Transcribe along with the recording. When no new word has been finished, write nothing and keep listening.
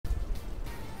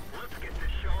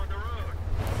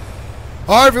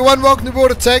Hi everyone, welcome to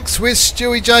Border Tanks with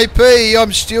stewiejp.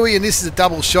 I'm Stewie and this is a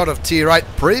double shot of Tier 8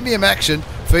 premium action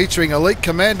featuring Elite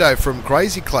Commando from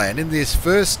Crazy Clan in this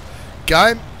first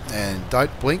game. And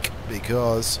don't blink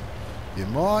because you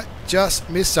might just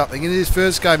miss something. In his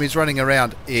first game he's running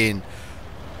around in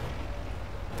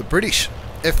the British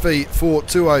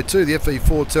FV4202, the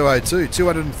FV4202,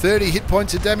 230 hit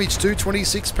points of damage,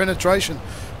 226 penetration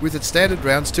with its standard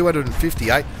rounds,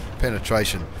 258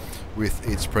 penetration with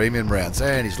its premium rounds,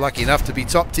 and he's lucky enough to be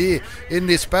top tier in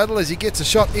this battle as he gets a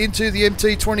shot into the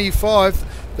MT25,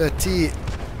 the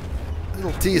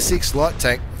little tier 6 light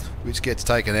tank, which gets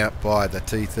taken out by the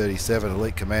T37.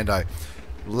 Elite Commando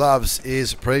loves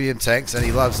his premium tanks and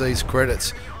he loves these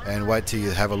credits, and wait till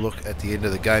you have a look at the end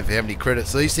of the game for how many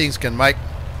credits these things can make.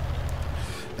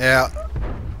 Now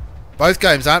both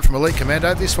games aren't from Elite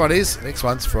Commando, this one is. The next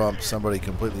one's from somebody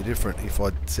completely different. If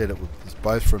I'd said it was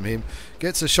both from him.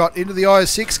 Gets a shot into the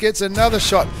IS-6, gets another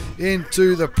shot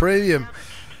into the premium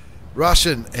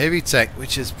Russian heavy tank,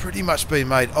 which has pretty much been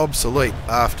made obsolete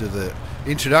after the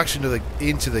introduction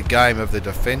into the game of the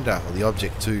Defender, or the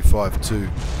Object 252U.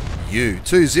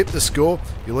 2-zip the score.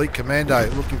 Elite Commando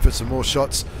looking for some more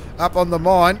shots up on the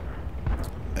mine,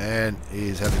 and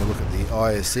is having a look at the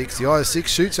IS-6. The IS-6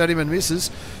 shoots at him and misses.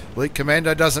 Elite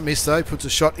Commando doesn't miss though, puts a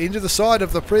shot into the side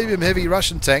of the premium heavy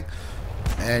Russian tank,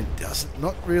 and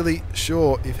not really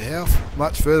sure if how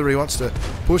much further he wants to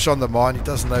push on the mine. He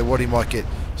doesn't know what he might get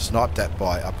sniped at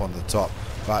by up on the top,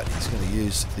 but he's going to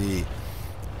use the,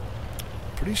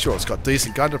 pretty sure it's got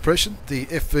decent gun depression, the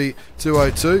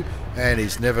FV202, and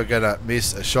he's never going to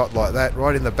miss a shot like that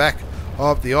right in the back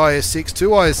of the IS-6.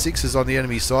 Two IS-6s on the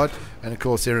enemy side, and of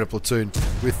course they're in a platoon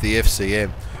with the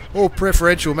FCM. All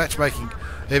preferential matchmaking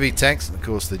heavy tanks, and of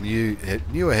course the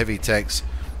newer heavy tanks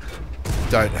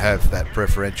don't have that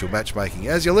preferential matchmaking.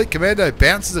 As the Elite Commando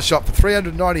bounces a shot for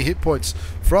 390 hit points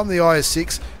from the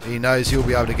IS-6, he knows he'll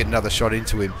be able to get another shot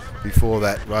into him before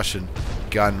that Russian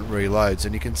gun reloads.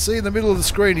 And you can see in the middle of the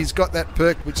screen he's got that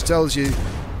perk which tells you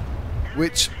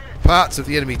which parts of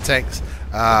the enemy tanks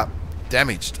are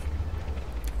damaged.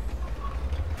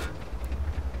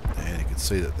 And you can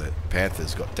see that the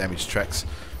Panther's got damaged tracks.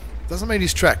 Doesn't mean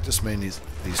he's tracked, just means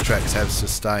these tracks have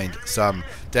sustained some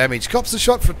damage. Cops a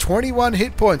shot for 21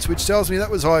 hit points, which tells me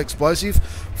that was high explosive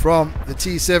from the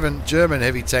Tier 7 German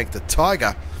heavy tank, the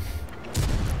Tiger,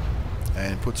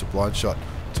 and puts a blind shot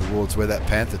towards where that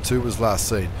Panther 2 was last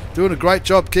seen. Doing a great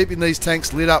job keeping these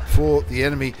tanks lit up for the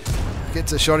enemy.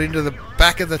 Gets a shot into the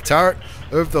back of the turret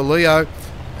of the Leo,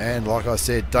 and like I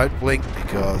said, don't blink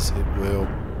because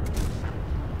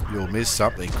you'll miss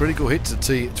something. Critical hit to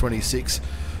T26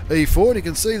 E4, and you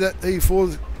can see that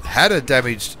E4 had a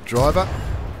damaged driver,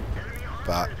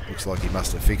 but looks like he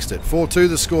must have fixed it. 4-2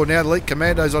 the score now. Elite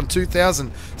Commando's on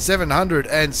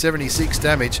 2,776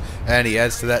 damage, and he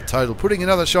adds to that total, putting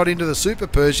another shot into the Super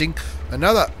Pershing,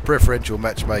 another preferential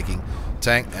matchmaking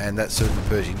tank, and that Super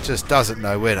Pershing just doesn't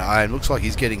know where to aim. Looks like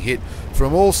he's getting hit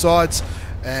from all sides,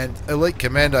 and Elite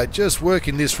Commando just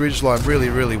working this ridgeline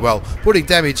really well, putting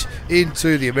damage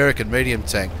into the American medium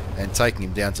tank and taking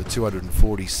him down to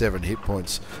 247 hit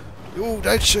points. Oh,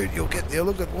 don't shoot, you'll get there.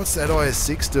 Look at what's that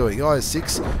IS-6 doing.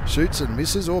 IS-6 shoots and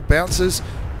misses or bounces,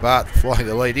 but flying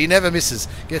the lead, he never misses.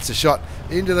 Gets a shot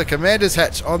into the commander's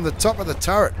hatch on the top of the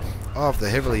turret of the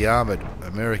heavily armoured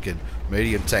American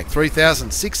medium tank.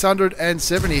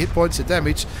 3,670 hit points of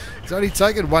damage. He's only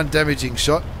taken one damaging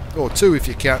shot, or two if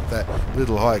you count that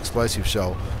little high explosive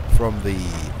shell from the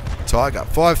Tiger.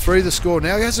 5-3 the score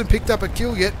now. He hasn't picked up a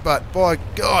kill yet, but by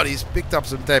God, he's picked up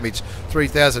some damage.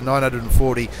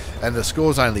 3,940, and the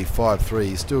score's only 5-3.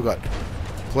 He's still got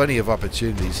plenty of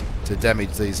opportunities to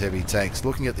damage these heavy tanks.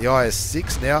 Looking at the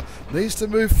IS-6 now, needs to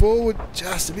move forward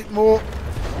just a bit more.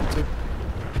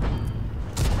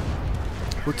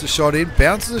 Puts a shot in,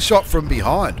 bounces a shot from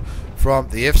behind from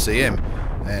the FCM,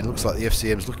 and looks like the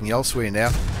FCM's looking elsewhere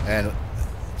now, and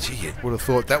gee, I would have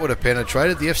thought that would have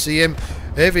penetrated. The FCM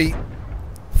heavy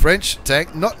French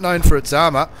tank, not known for its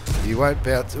armour. He won't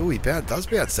bounce. Oh, he does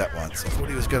bounce that once. I thought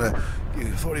he was going to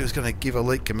give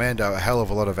Elite Commando a hell of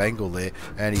a lot of angle there,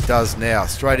 and he does now.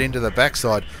 Straight into the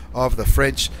backside of the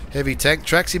French heavy tank.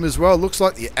 Tracks him as well. Looks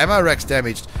like the ammo rack's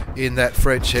damaged in that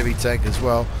French heavy tank as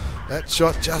well. That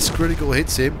shot just critical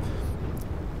hits him.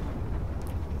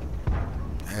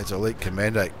 As Elite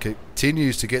Commando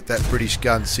continues to get that British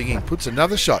gun singing, puts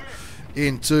another shot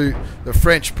into the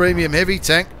French premium heavy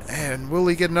tank, and will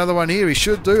he get another one here? He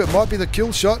should do. It might be the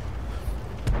kill shot.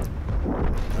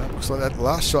 Looks like that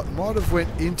last shot might have went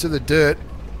into the dirt.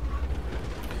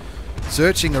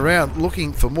 Searching around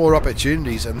looking for more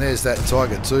opportunities, and there's that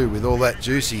Tiger 2 with all that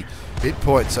juicy hit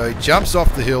point. So he jumps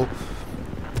off the hill,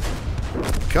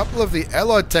 couple of the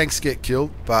Allied tanks get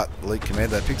killed, but Elite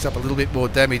Commando picks up a little bit more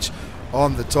damage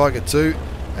on the Tiger II,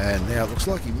 and now it looks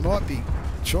like he might be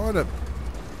trying to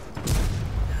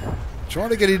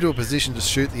get into a position to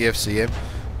shoot the FCM.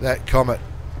 That Comet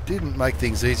didn't make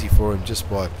things easy for him just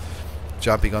by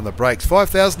jumping on the brakes.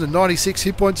 5,096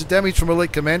 hit points of damage from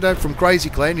Elite Commando from Crazy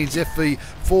Clan. His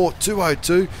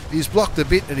FV4202. He's blocked a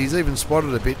bit and he's even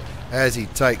spotted a bit as he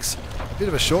takes a bit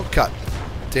of a shortcut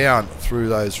down through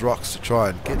those rocks to try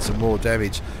and get some more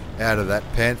damage out of that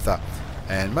Panther.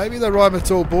 And maybe the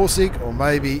Rheinmetall Borsig, or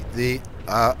maybe the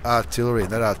artillery,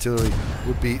 and that artillery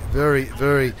would be very,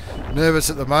 very nervous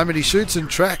at the moment. He shoots and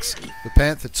tracks the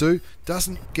Panther 2,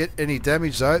 doesn't get any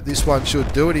damage though. This one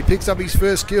should do it. He picks up his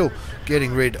first kill,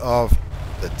 getting rid of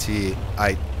the Tier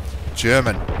 8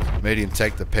 German medium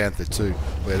tank, the Panther 2,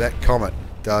 where that Comet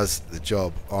does the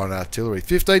job on artillery.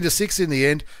 15-6 in the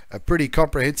end, a pretty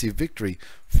comprehensive victory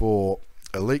for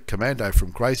Elite Commando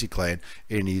from Crazy Clan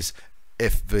in his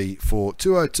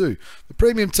FV4202, the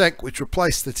premium tank which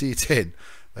replaced the Tier 10.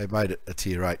 They made it a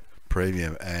Tier 8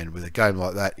 premium, and with a game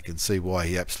like that you can see why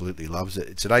he absolutely loves it.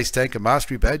 It's an ace tank, a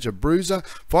mastery badge, a bruiser,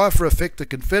 fire for effect, a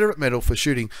Confederate medal for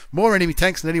shooting more enemy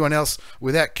tanks than anyone else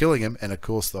without killing them, and of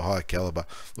course the high caliber.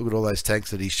 Look at all those tanks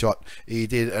that he shot. He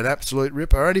did an absolute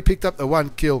ripper. Only picked up the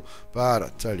one kill, but I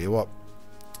tell you what,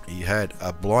 he had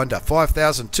a blinder.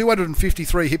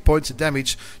 5,253 hit points of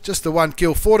damage, just the one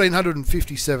kill.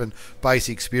 1,457 base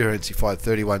experience. He fired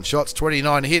 31 shots,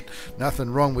 29 hit. Nothing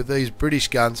wrong with these British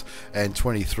guns, and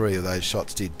 23 of those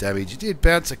shots did damage. He did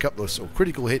bounce a couple of, or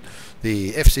critical hit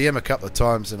the FCM a couple of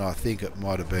times, and I think it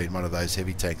might have been one of those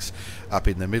heavy tanks up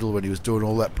in the middle when he was doing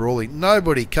all that brawling.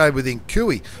 Nobody came within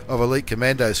cooey of Elite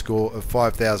Commando score of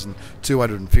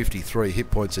 5,253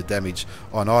 hit points of damage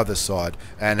on either side.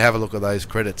 And have a look at those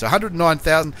credits.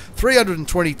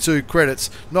 109,322 credits.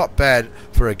 Not bad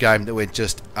for a game that went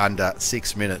just under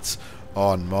 6 minutes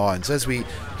on mines. As we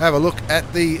have a look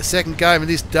at the second game in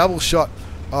this double shot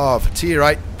of Tier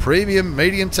 8 premium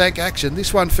medium tank action.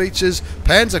 This one features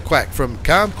Panzerquack from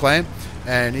Calm Clan,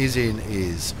 and is in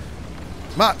is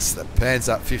Mutz, the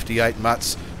Panzer 58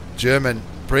 Mutz German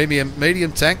premium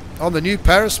medium tank on the new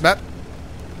Paris map.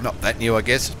 Not that new, I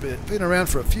guess. It's been around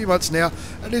for a few months now,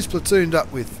 and is platooned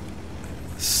up with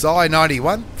Psi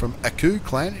 91 from Aku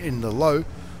Clan in the low,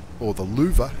 or the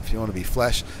Louva if you want to be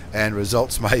flash, and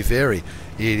results may vary.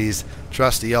 It is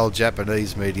trusty old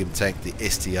Japanese medium tank, the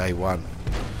STA-1.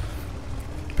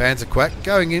 Panzerquack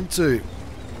going into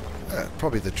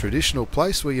probably the traditional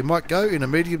place where you might go in a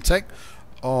medium tank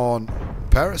on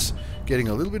Paris, getting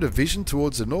a little bit of vision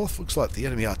towards the north. Looks like the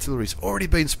enemy artillery's already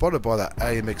been spotted by the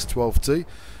AMX-12T,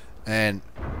 and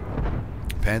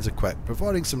Panzerquack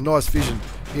providing some nice vision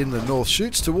in the north.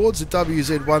 Shoots towards the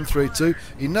WZ-132.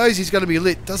 He knows he's going to be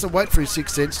lit. Doesn't wait for his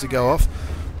sixth sense to go off,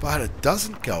 but it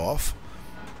doesn't go off.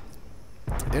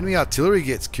 Enemy artillery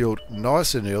gets killed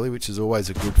nice and early, which is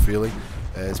always a good feeling,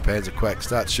 as Panzerquack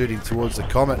starts shooting towards the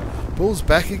Comet. Pulls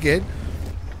back again.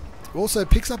 Also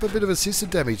picks up a bit of assisted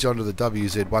damage onto the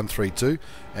WZ-132,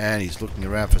 and he's looking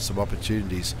around for some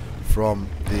opportunities from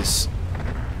this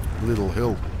little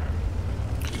hill.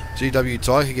 GW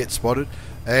Tiger gets spotted,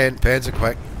 and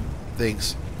Panzerquack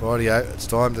thinks, rightio, it's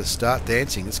time to start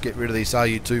dancing. Let's get rid of this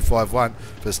RU-251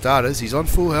 for starters. He's on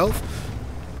full health,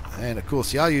 and of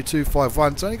course the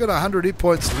RU-251's only got 100 hit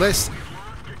points less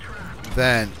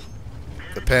than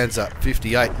the Panzer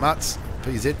 58 Mutz,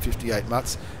 PZ 58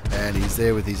 Mutz, and he's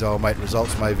there with his old mate.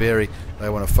 Results may vary. They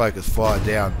want to focus fire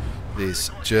down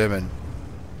this German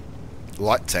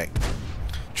light tank.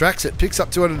 Tracks it, picks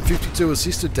up 252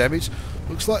 assisted damage.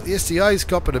 Looks like the STA's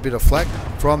copping a bit of flack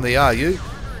from the RU,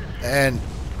 and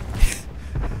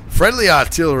friendly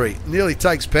artillery nearly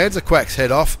takes Panzerquack's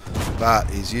head off, but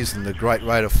he's using the great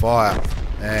rate of fire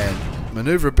and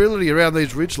manoeuvrability around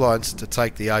these ridge lines to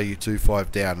take the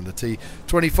RU-25 down, and the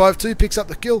T-25-2 picks up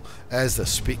the kill as the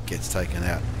Spit gets taken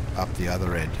out up the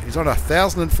other end. He's on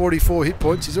 1,044 hit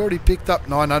points. He's already picked up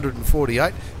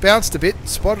 948. Bounced a bit,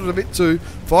 spotted a bit too.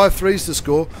 5 threes to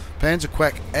score.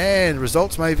 Panzerquack, and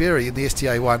results may vary in the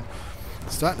STA-1.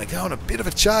 Starting to go on a bit of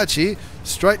a charge here,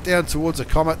 straight down towards a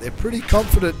Comet. They're pretty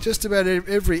confident. Just about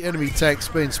every enemy tank's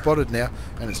been spotted now,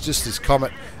 and it's just this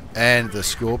Comet and the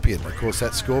Scorpion. Of course,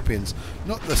 that Scorpion's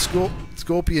not the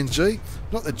Scorpion G,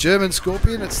 not the German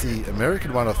Scorpion, it's the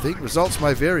American one, I think. Results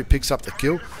may vary, picks up the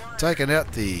kill, taking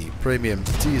out the premium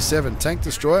Tier 7 tank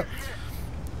destroyer.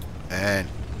 And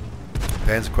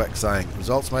Panzerquack saying,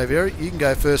 results may vary, you can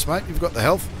go first, mate, you've got the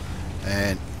health,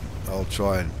 and I'll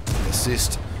try and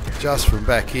assist just from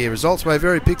back here. Results may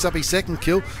vary, picks up his second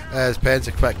kill as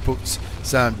Panzerquack puts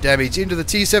some damage into the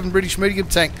Tier 7 British medium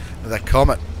tank, the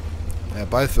Comet.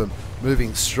 Both of them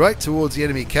moving straight towards the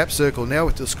enemy cap circle now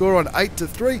with the score on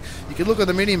 8-3. You can look at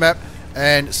the mini-map,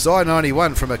 and Psi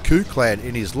 91 from a Ku clan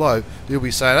in his low, he'll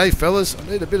be saying, hey fellas, I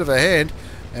need a bit of a hand,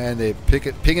 and they're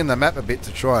pinging the map a bit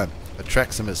to try and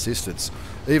attract some assistance.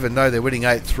 Even though they're winning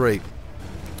 8-3,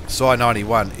 Psi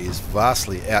 91 is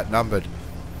vastly outnumbered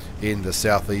in the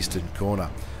southeastern corner,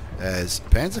 as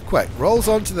panzerquack rolls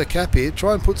onto the cap here,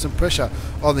 try and put some pressure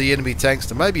on the enemy tanks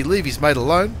to maybe leave his mate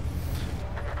alone.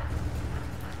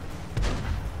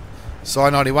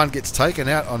 Psi 91 gets taken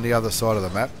out on the other side of the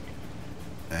map,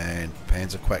 and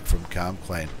panzerquack from Calm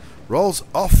Clan rolls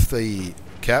off the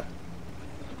cap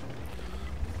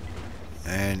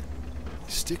and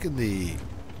sticking the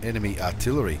enemy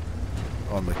artillery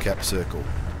on the cap circle,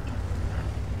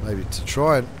 maybe to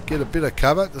try and get a bit of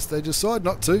cover. They decide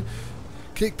not to.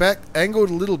 Kick back, angled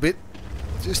a little bit,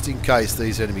 just in case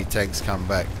these enemy tanks come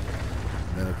back.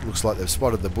 And it looks like they've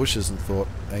spotted the bushes and thought,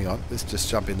 hang on, let's just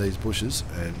jump in these bushes,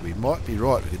 and we might be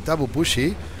right. We could double bush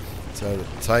here, so it'll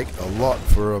take a lot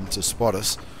for them to spot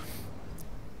us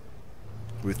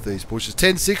with these bushes.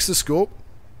 10-6 the score,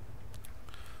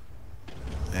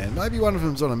 and maybe one of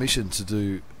them's on a mission to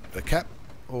do a cap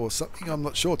or something, I'm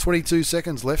not sure. 22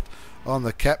 seconds left on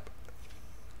the cap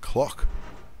clock.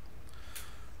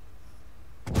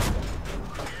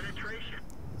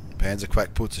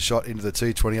 panzerquack puts a shot into the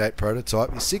T28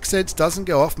 prototype. His 6 cents doesn't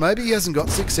go off. Maybe he hasn't got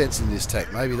 6 cents in this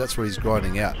tank. Maybe that's what he's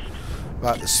grinding out.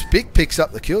 But the Spick picks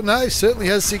up the kill. No, he certainly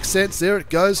has 6 cents. There it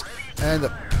goes. And the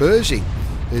Pershing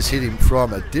has hit him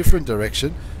from a different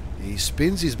direction. He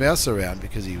spins his mouse around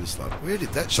because he was like, where did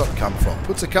that shot come from?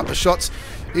 Puts a couple of shots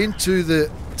into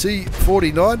the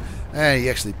T49, and he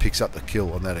actually picks up the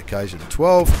kill on that occasion.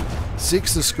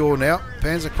 12-6 the score now.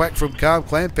 panzerquack from Calm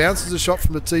Clan bounces a shot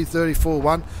from the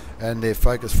T34-1, and they're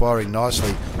focus firing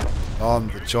nicely on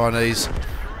the Chinese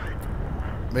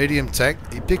medium tank.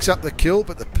 He picks up the kill,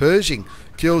 but the Pershing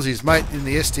kills his mate in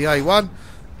the STA-1,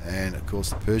 and of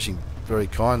course the Pershing very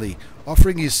kindly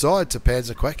offering his side to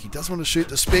panzerquack. He does want to shoot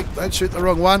the Spick. Don't shoot the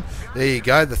wrong one. There you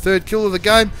go, the third kill of the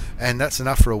game, and that's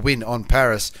enough for a win on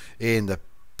Paris in the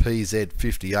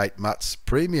PZ58 Mutz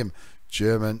Premium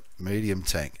German medium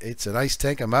tank. It's an Ace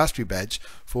Tanker Mastery Badge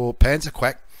for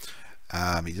panzerquack.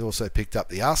 He's also picked up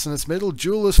the Arsonist Medal,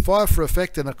 Jeweler's Fire for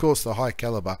Effect, and of course the High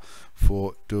Caliber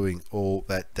for doing all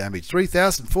that damage.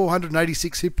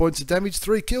 3,486 hit points of damage,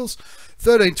 3 kills,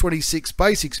 1326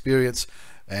 base experience,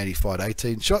 and he fired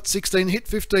 18 shots, 16 hit,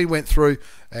 15 went through,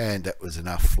 and that was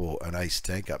enough for an Ace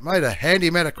Tanker. Made a handy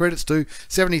amount of credits too,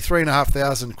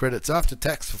 73,500 credits after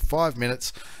tax for 5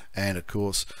 minutes, and of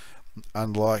course,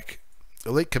 unlike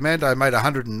Elite Commando, made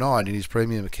 109 in his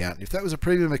premium account. If that was a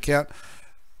premium account,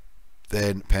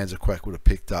 then panzerquack would have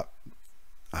picked up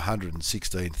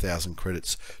 116,000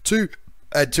 credits to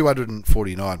add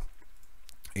 249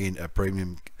 in a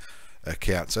premium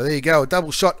account. So there you go, a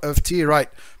double shot of tier 8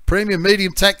 premium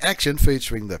medium tank action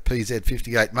featuring the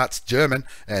PZ58 Mutz German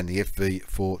and the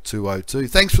FV4202.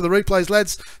 Thanks for the replays,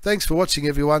 lads. Thanks for watching,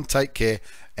 everyone. Take care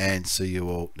and see you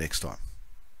all next time.